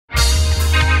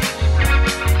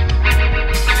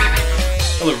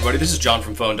Hello everybody, this is John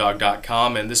from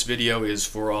PhoneDog.com, and this video is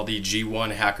for all the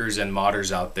G1 hackers and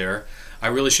modders out there. I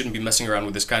really shouldn't be messing around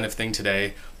with this kind of thing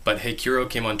today, but HeyKuro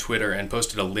came on Twitter and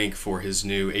posted a link for his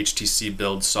new HTC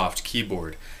build soft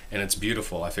keyboard, and it's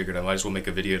beautiful. I figured I might as well make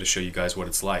a video to show you guys what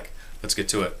it's like. Let's get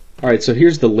to it. Alright, so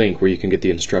here's the link where you can get the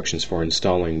instructions for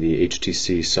installing the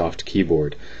HTC soft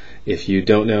keyboard. If you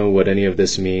don't know what any of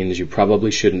this means, you probably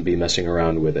shouldn't be messing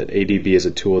around with it. ADB is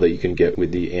a tool that you can get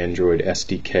with the Android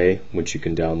SDK, which you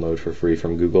can download for free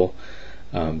from Google.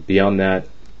 Beyond that,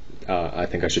 I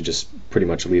think I should just pretty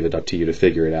much leave it up to you to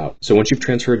figure it out. So once you've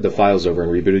transferred the files over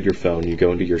and rebooted your phone, you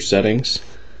go into your settings,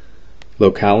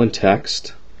 locale and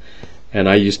text, and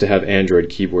I used to have Android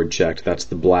keyboard checked. That's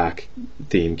the black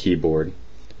theme keyboard.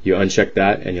 You uncheck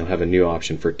that and you'll have a new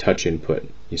option for touch input.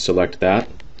 You select that,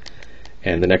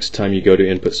 and the next time you go to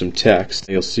input some text,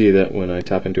 you'll see that when I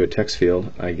tap into a text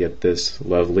field, I get this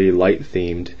lovely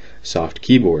light-themed soft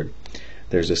keyboard.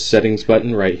 There's a settings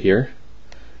button right here.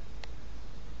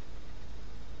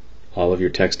 All of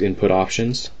your text input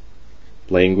options,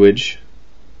 language,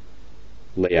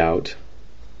 layout,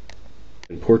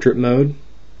 in portrait mode,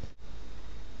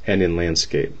 and in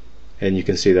landscape. And you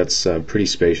can see that's pretty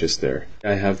spacious there.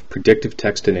 I have predictive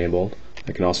text enabled.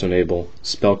 I can also enable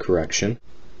spell correction.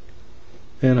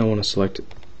 And I want to select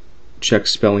check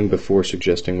spelling before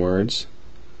suggesting words.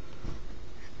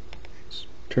 Let's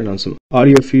turn on some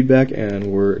audio feedback and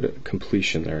word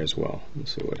completion there as well.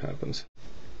 Let's see what happens.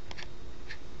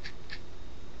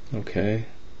 Okay.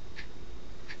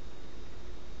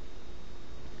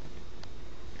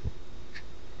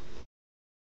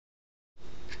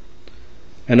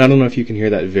 And I don't know if you can hear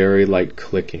that very light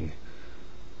clicking.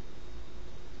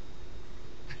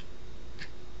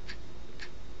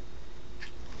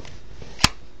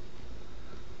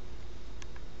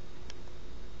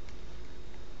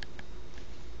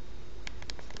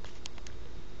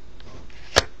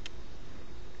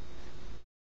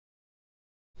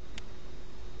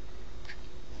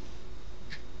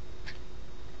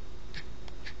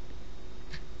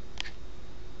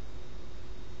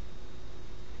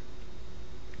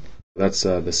 That's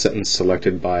the sentence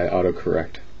selected by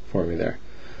autocorrect for me there.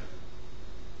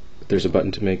 There's a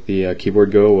button to make the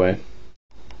keyboard go away.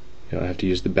 You don't have to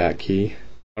use the back key.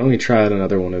 Why don't we try out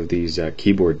another one of these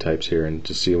keyboard types here and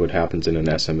just see what happens in an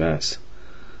SMS.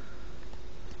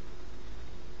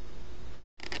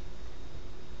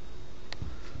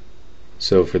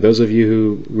 So for those of you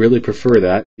who really prefer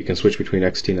that, you can switch between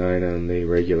XT9 and the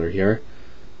regular here.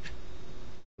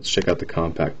 Let's check out the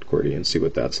compact QWERTY and see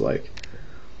what that's like.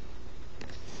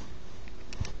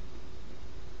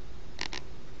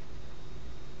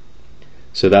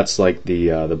 So that's like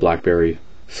the BlackBerry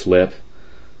Flip,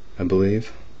 I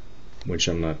believe, which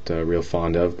I'm not real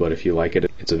fond of, but if you like it,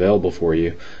 it's available for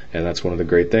you, and that's one of the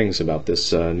great things about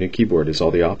this new keyboard is all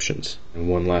the options. And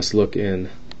one last look in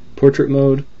portrait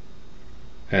mode,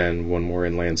 and one more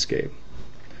in landscape.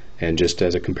 And just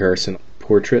as a comparison,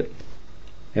 portrait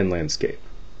and landscape.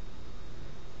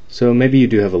 So maybe you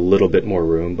do have a little bit more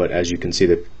room, but as you can see,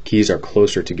 the keys are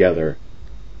closer together.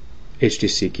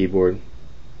 HTC keyboard,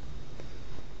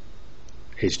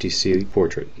 HTC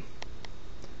portrait.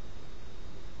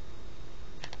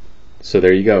 So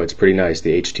there you go, it's pretty nice,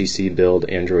 the HTC build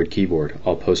Android keyboard.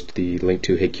 I'll post the link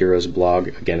to HeyKuro's blog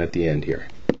again at the end here.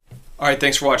 Alright,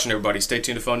 thanks for watching everybody. Stay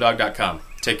tuned to PhoneDog.com.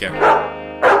 Take care.